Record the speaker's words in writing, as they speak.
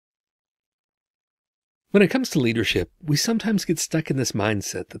When it comes to leadership, we sometimes get stuck in this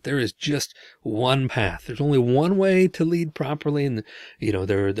mindset that there is just one path. There's only one way to lead properly. And,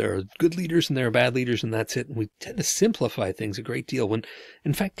 there are good leaders and there are bad leaders, and that's it. And we tend to simplify things a great deal when,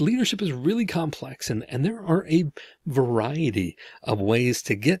 in fact, leadership is really complex. And there are a variety of ways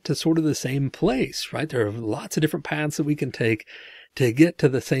to get to sort of the same place, right? There are lots of different paths that we can take to get to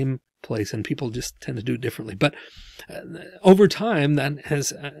the same place, and people just tend to do it differently. But over time, that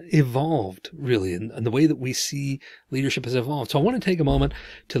has evolved, really, and the way that we see leadership has evolved. So I want to take a moment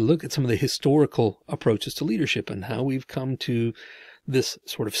to look at some of the historical approaches to leadership and how we've come to this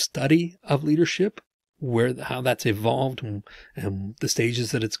sort of study of leadership, how that's evolved and the stages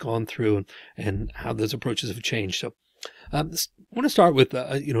that it's gone through, and how those approaches have changed. So I want to start with,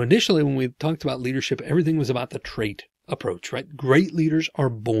 initially when we talked about leadership, everything was about the trait approach, right? Great leaders are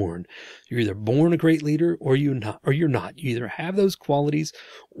born. You're either born a great leader or you're not. You either have those qualities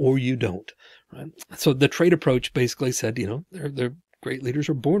or you don't, right? So the trait approach basically said, they're great leaders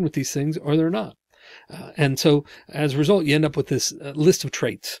are born with these things or they're not. And so as a result, you end up with this list of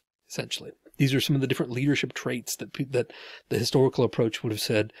traits, essentially. These are some of the different leadership traits that the historical approach would have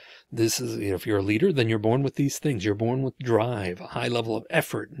said, this is, if you're a leader, then you're born with these things. You're born with drive, a high level of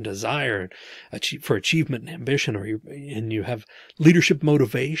effort and desire for achievement and ambition, and you have leadership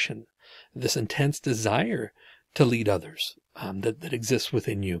motivation, this intense desire to lead others that exists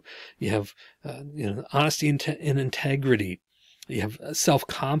within you. You have, honesty and integrity. You have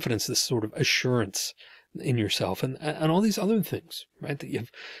self-confidence, this sort of assurance in yourself, and all these other things, right? That you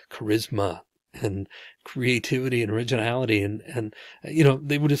have charisma and creativity and originality, and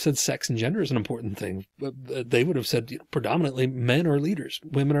they would have said sex and gender is an important thing, but they would have said predominantly men are leaders,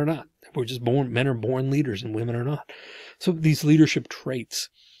 women are not. We're just men are born leaders and women are not. So these leadership traits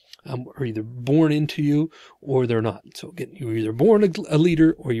are either born into you or they're not. So again, you were either born a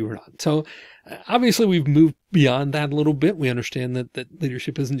leader or you were not. So obviously we've moved beyond that a little bit. We understand that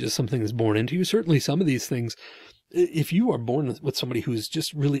leadership isn't just something that's born into you. Certainly some of these things, if you are born with somebody who's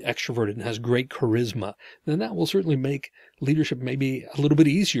just really extroverted and has great charisma, then that will certainly make leadership maybe a little bit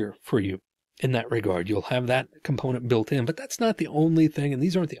easier for you in that regard. You'll have that component built in, but that's not the only thing. And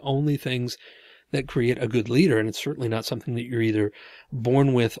these aren't the only things that create a good leader. And it's certainly not something that you're either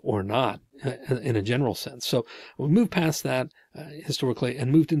born with or not in a general sense. So we moved past that historically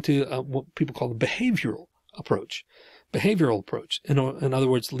and moved into what people call the behavioral approach. In other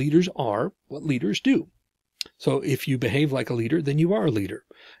words, leaders are what leaders do. So if you behave like a leader, then you are a leader.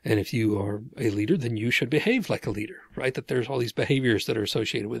 And if you are a leader, then you should behave like a leader, right? That there's all these behaviors that are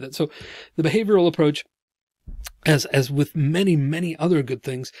associated with it. So the behavioral approach, as with many, many other good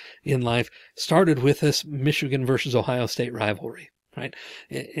things in life, started with this Michigan versus Ohio State rivalry, right?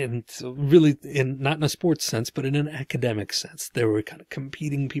 And so really, not in a sports sense, but in an academic sense, there were kind of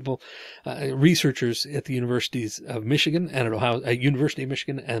competing people, researchers at the universities of Michigan and at University of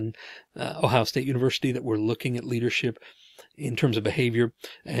Michigan and Ohio State University that were looking at leadership in terms of behavior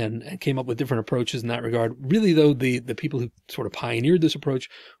and came up with different approaches in that regard. Really, though, the people who sort of pioneered this approach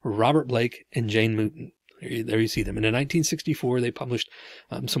were Robert Blake and Jane Mooten. There you see them. And in 1964, they published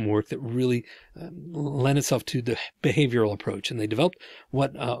some work that really lent itself to the behavioral approach. And they developed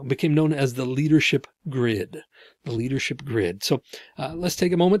what became known as the leadership grid. The leadership grid. So let's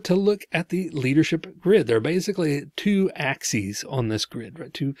take a moment to look at the leadership grid. There are basically two axes on this grid,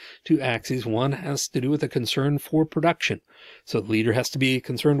 right? Two axes. One has to do with a concern for production. So the leader has to be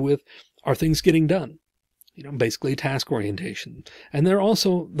concerned with, are things getting done? Basically task orientation. And there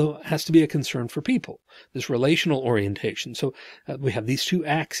also, though, has to be a concern for people, this relational orientation. So we have these two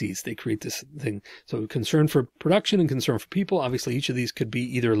axes. They create this thing. So concern for production and concern for people. Obviously, each of these could be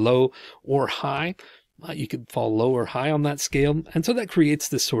either low or high. You could fall low or high on that scale. And so that creates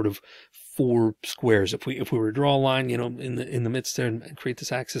this sort of four squares. If we were to draw a line, in the midst there and create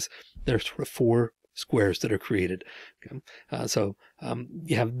this axis, there's sort of four squares that are created. Okay. So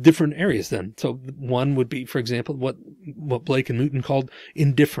you have different areas then. So one would be, for example, what Blake and Mooten called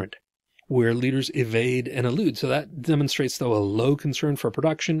indifferent, where leaders evade and elude. So that demonstrates, though, a low concern for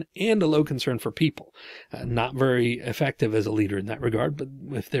production and a low concern for people. Not very effective as a leader in that regard, but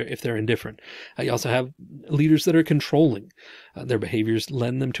if they're indifferent. You also have leaders that are controlling. Their behaviors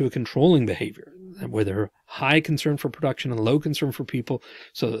lend them to a controlling behavior, where they're high concern for production and low concern for people.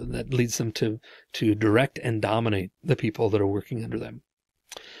 So that leads them to direct and dominate the people that are working under them.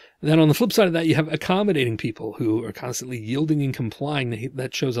 Then on the flip side of that, you have accommodating people who are constantly yielding and complying.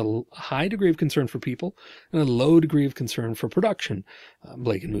 That shows a high degree of concern for people and a low degree of concern for production,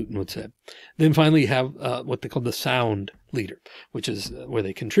 Blake and Wooten would say. Then finally, you have what they call the sound leader, which is where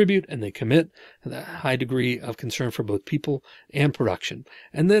they contribute and they commit, that high degree of concern for both people and production.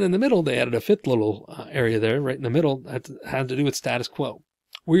 And then in the middle, they added a fifth little area there, right in the middle, that had to do with status quo,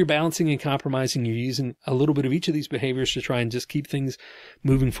 where you're balancing and compromising. You're using a little bit of each of these behaviors to try and just keep things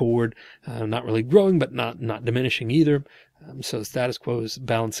moving forward, not really growing, but not diminishing either. So status quo is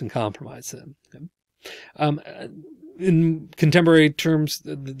balance and compromise. In contemporary terms,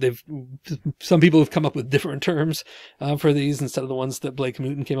 some people have come up with different terms for these instead of the ones that Blake and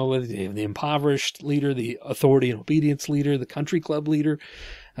Wooten came up with. You have the impoverished leader, the authority and obedience leader, the country club leader,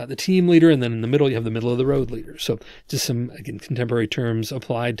 the team leader, and then in the middle you have the middle of the road leader. So just some, again, contemporary terms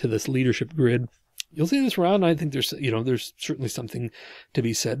applied to this leadership grid. You'll see this around. I think there's certainly something to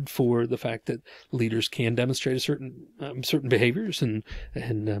be said for the fact that leaders can demonstrate a certain behaviors,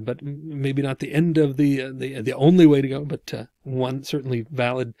 but maybe not the end of the only way to go, but one certainly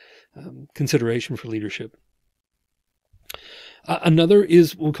valid consideration for leadership. Another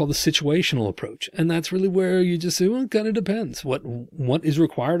is what we call the situational approach, and that's really where you just say, well, it kind of depends. What is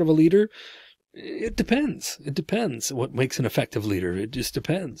required of a leader? It depends. It depends what makes an effective leader. It just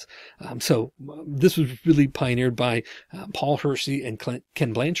depends. So this was really pioneered by Paul Hersey and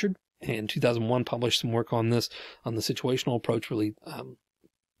Ken Blanchard. And in 2001, published some work on this, on the situational approach, really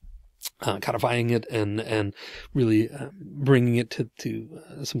codifying it and really bringing it to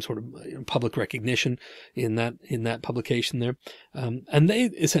some sort of public recognition in that publication there. And they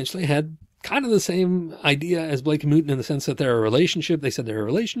essentially had kind of the same idea as Blake and Wooten in the sense that they're a relationship. They said they're a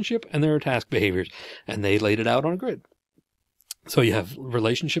relationship and there are task behaviors, and they laid it out on a grid. So you have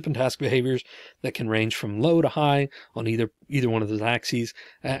relationship and task behaviors that can range from low to high on either one of those axes.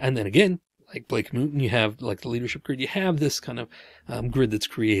 And then again, like Blake and Wooten, you have like the leadership grid, you have this kind of grid that's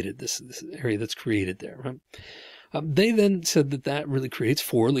created, this area that's created there, right? They then said that really creates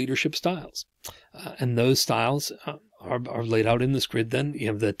 4 leadership styles. And those styles are laid out in this grid. Then you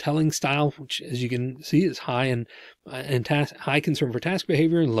have the telling style, which, as you can see, is high in high concern for task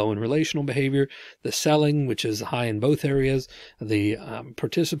behavior and low in relational behavior. The selling, which is high in both areas. The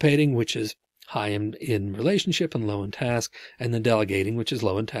participating, which is high in relationship and low in task, and the delegating, which is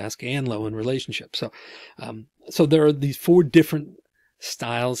low in task and low in relationship. So, so there are these 4 different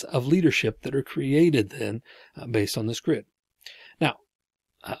styles of leadership that are created then based on this grid. Now,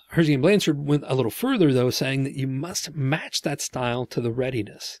 Hersey and Blanchard went a little further, though, saying that you must match that style to the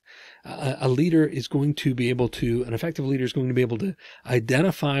readiness. A leader is going to be able to, an effective leader is going to be able to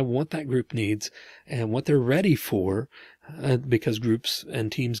identify what that group needs and what they're ready for, because groups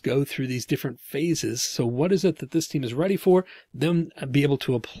and teams go through these different phases. So what is it that this team is ready for? Then be able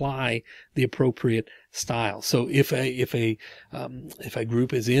to apply the appropriate style. So if a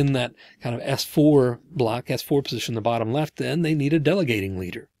group is in that kind of S4 block, S4 position, the bottom left, then they need a delegating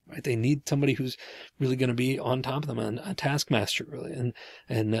leader, right? They need somebody who's really going to be on top of them, a taskmaster, really,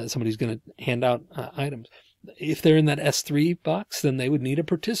 and somebody who's going to hand out items. If they're in that S3 box, then they would need a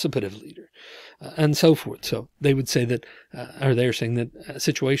participative leader, and so forth. So they would say that, or they're saying that a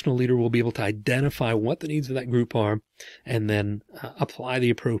situational leader will be able to identify what the needs of that group are and then apply the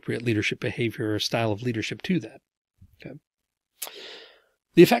appropriate leadership behavior or style of leadership to that. Okay.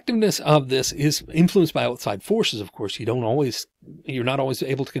 The effectiveness of this is influenced by outside forces, of course. You're not always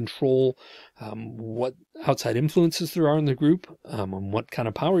able to control what outside influences there are in the group, and what kind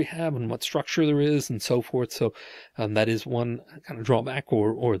of power you have and what structure there is and so forth. So that is one kind of drawback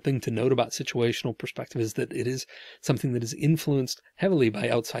or thing to note about situational perspective, is that it is something that is influenced heavily by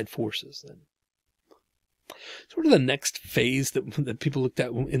outside forces. Sort of the next phase that people looked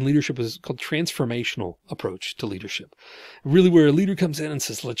at in leadership is called transformational approach to leadership. Really where a leader comes in and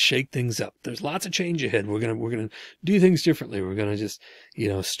says, let's shake things up. There's lots of change ahead. We're going to do things differently. We're going to just,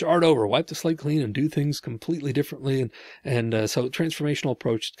 start over, wipe the slate clean and do things completely differently. And so transformational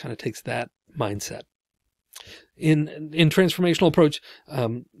approach kind of takes that mindset. In transformational approach,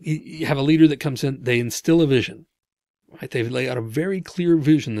 you have a leader that comes in, they instill a vision. Right, they lay out a very clear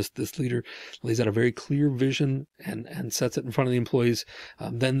vision. This leader lays out a very clear vision and sets it in front of the employees.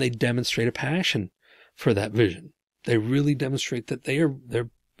 Then they demonstrate a passion for that vision. They really demonstrate that they're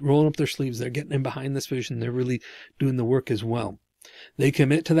rolling up their sleeves. They're getting in behind this vision. They're really doing the work as well. They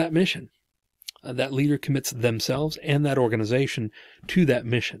commit to that mission. That leader commits themselves and that organization to that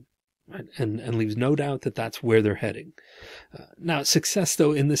mission. right? And leaves no doubt that that's where they're heading. Now, success,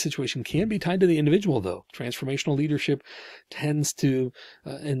 though, in this situation can be tied to the individual, though. Transformational leadership tends to,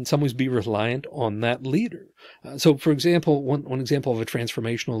 in some ways, be reliant on that leader. So, for example, one example of a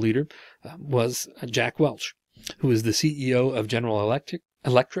transformational leader was Jack Welch, who was the CEO of General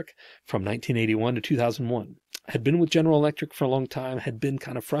Electric from 1981 to 2001. Had been with General Electric for a long time, had been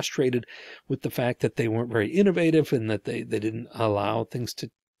kind of frustrated with the fact that they weren't very innovative and that they didn't allow things to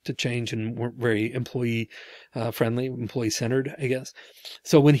change and weren't very employee friendly, employee centered, I guess.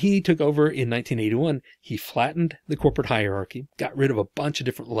 So when he took over in 1981, he flattened the corporate hierarchy, got rid of a bunch of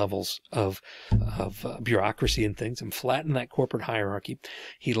different levels of bureaucracy and things, and flattened that corporate hierarchy.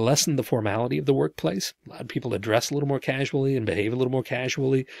 He lessened the formality of the workplace, allowed people to dress a little more casually and behave a little more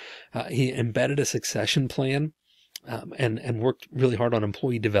casually. He embedded a succession plan. And worked really hard on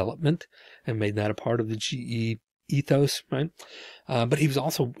employee development and made that a part of the GE ethos, right? But he was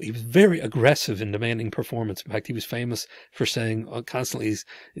very aggressive in demanding performance. In fact, he was famous for saying constantly, he's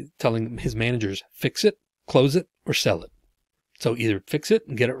telling his managers, fix it, close it, or sell it. So either fix it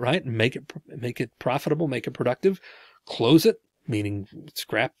and get it right and make it profitable, make it productive, close it, meaning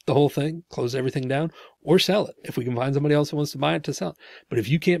scrap the whole thing, close everything down, or sell it. If we can find somebody else who wants to buy it, to sell it. But if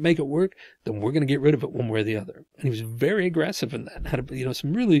you can't make it work, then we're going to get rid of it one way or the other. And he was very aggressive in that, and had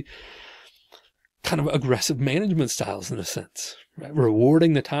some really kind of aggressive management styles in a sense, right?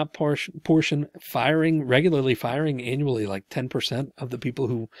 Rewarding the top portion, regularly firing annually like 10% of the people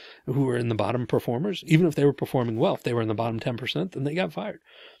who were in the bottom performers. Even if they were performing well, if they were in the bottom 10%, then they got fired.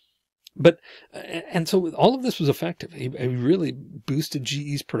 But, and so all of this was effective. He really boosted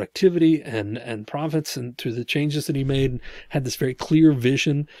GE's productivity and profits, and through the changes that he made, had this very clear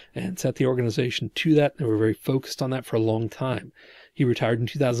vision and set the organization to that. They were very focused on that for a long time. He retired in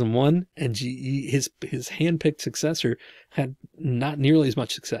 2001, and GE, his handpicked successor, had not nearly as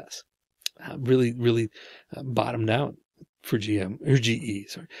much success. Really bottomed out for GE,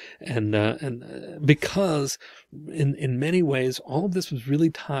 sorry. And because in many ways, all of this was really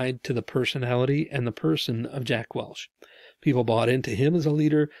tied to the personality and the person of Jack Welch. People bought into him as a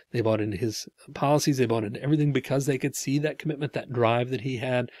leader. They bought into his policies. They bought into everything because they could see that commitment, that drive that he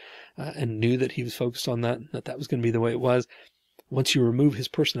had, and knew that he was focused on that was going to be the way it was. Once you remove his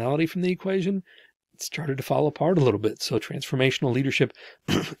personality from the equation, it started to fall apart a little bit. So transformational leadership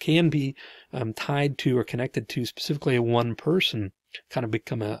can be tied to or connected to specifically one person, kind of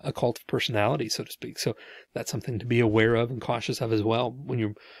become a cult of personality, so to speak. So that's something to be aware of and cautious of as well when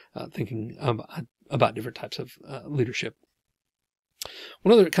you're thinking about different types of leadership.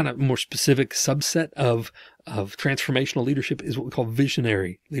 One other kind of more specific subset of transformational leadership is what we call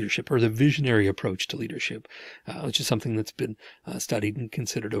visionary leadership, or the visionary approach to leadership, which is something that's been studied and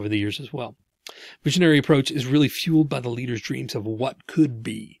considered over the years as well. Visionary approach is really fueled by the leader's dreams of what could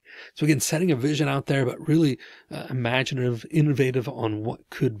be. So again, setting a vision out there, but really imaginative, innovative on what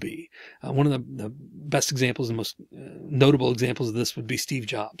could be. One of the best examples and most notable examples of this would be Steve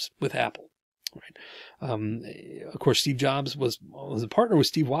Jobs with Apple. Right. Of course, Steve Jobs was a partner with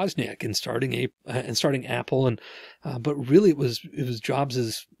Steve Wozniak in starting Apple, but really it was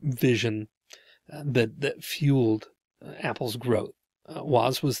Jobs's vision that fueled Apple's growth.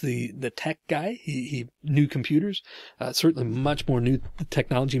 Woz was the tech guy. He knew computers, certainly much more knew the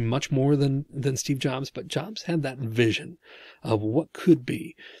technology, much more than Steve Jobs. But Jobs had that vision of what could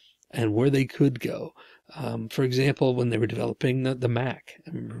be and where they could go. For example, when they were developing the Mac,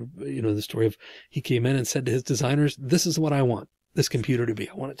 I remember, the story of he came in and said to his designers, "This is what I want this computer to be.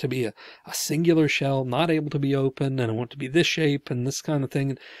 I want it to be a singular shell, not able to be open, and I want it to be this shape and this kind of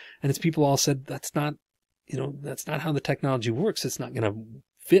thing." And its people all said, "That's not how the technology works. It's not going to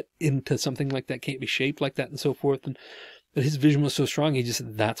fit into something like that. Can't be shaped like that," and so forth. But his vision was so strong, he just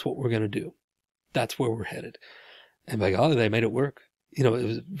said, "That's what we're going to do. That's where we're headed." And by golly, they made it work. It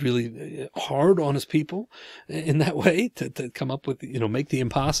was really hard on his people in that way to come up with, make the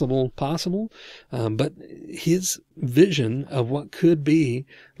impossible possible. But his vision of what could be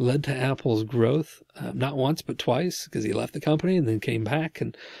led to Apple's growth, not once, but twice, because he left the company and then came back.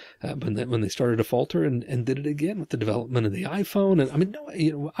 And when they started to falter and did it again with the development of the iPhone. And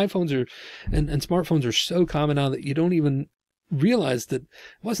iPhones and smartphones are so common now that you don't even realize that it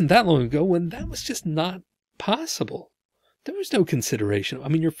wasn't that long ago when that was just not possible. There was no consideration.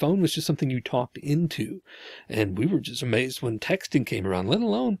 Your phone was just something you talked into. And we were just amazed when texting came around, let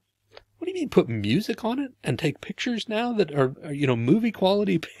alone, what do you mean put music on it and take pictures now that are movie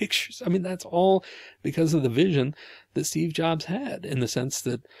quality pictures? That's all because of the vision that Steve Jobs had, in the sense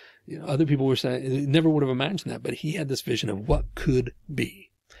that, other people were saying, never would have imagined that, but he had this vision of what could be.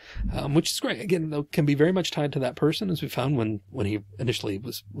 which is great. Again, though, can be very much tied to that person, as we found when he initially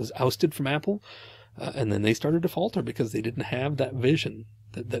was ousted from Apple, and then they started to falter because they didn't have that vision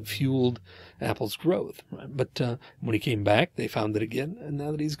that fueled Apple's growth. Right? But when he came back, they found it again, and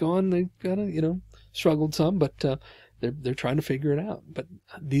now that he's gone, they've kind of struggled some, but they're trying to figure it out. But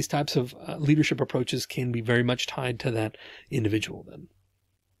these types of leadership approaches can be very much tied to that individual then.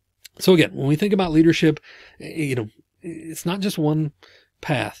 So again, when we think about leadership, it's not just one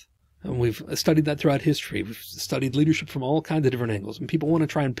path. And we've studied that throughout history. We've studied leadership from all kinds of different angles. And people want to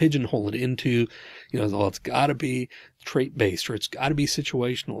try and pigeonhole it into, well, it's got to be trait-based or it's got to be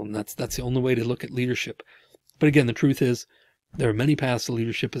situational. And that's the only way to look at leadership. But again, the truth is there are many paths to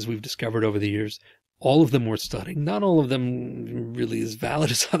leadership, as we've discovered over the years. All of them worth studying. Not all of them really as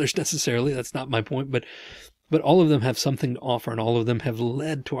valid as others necessarily. That's not my point. But all of them have something to offer, and all of them have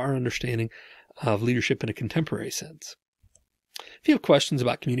led to our understanding of leadership in a contemporary sense. If you have questions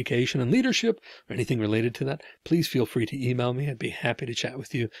about communication and leadership or anything related to that, please feel free to email me. I'd be happy to chat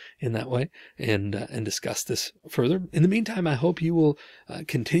with you in that way and discuss this further. In the meantime, I hope you will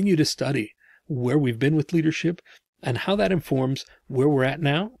continue to study where we've been with leadership and how that informs where we're at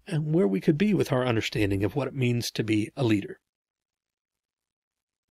now and where we could be with our understanding of what it means to be a leader.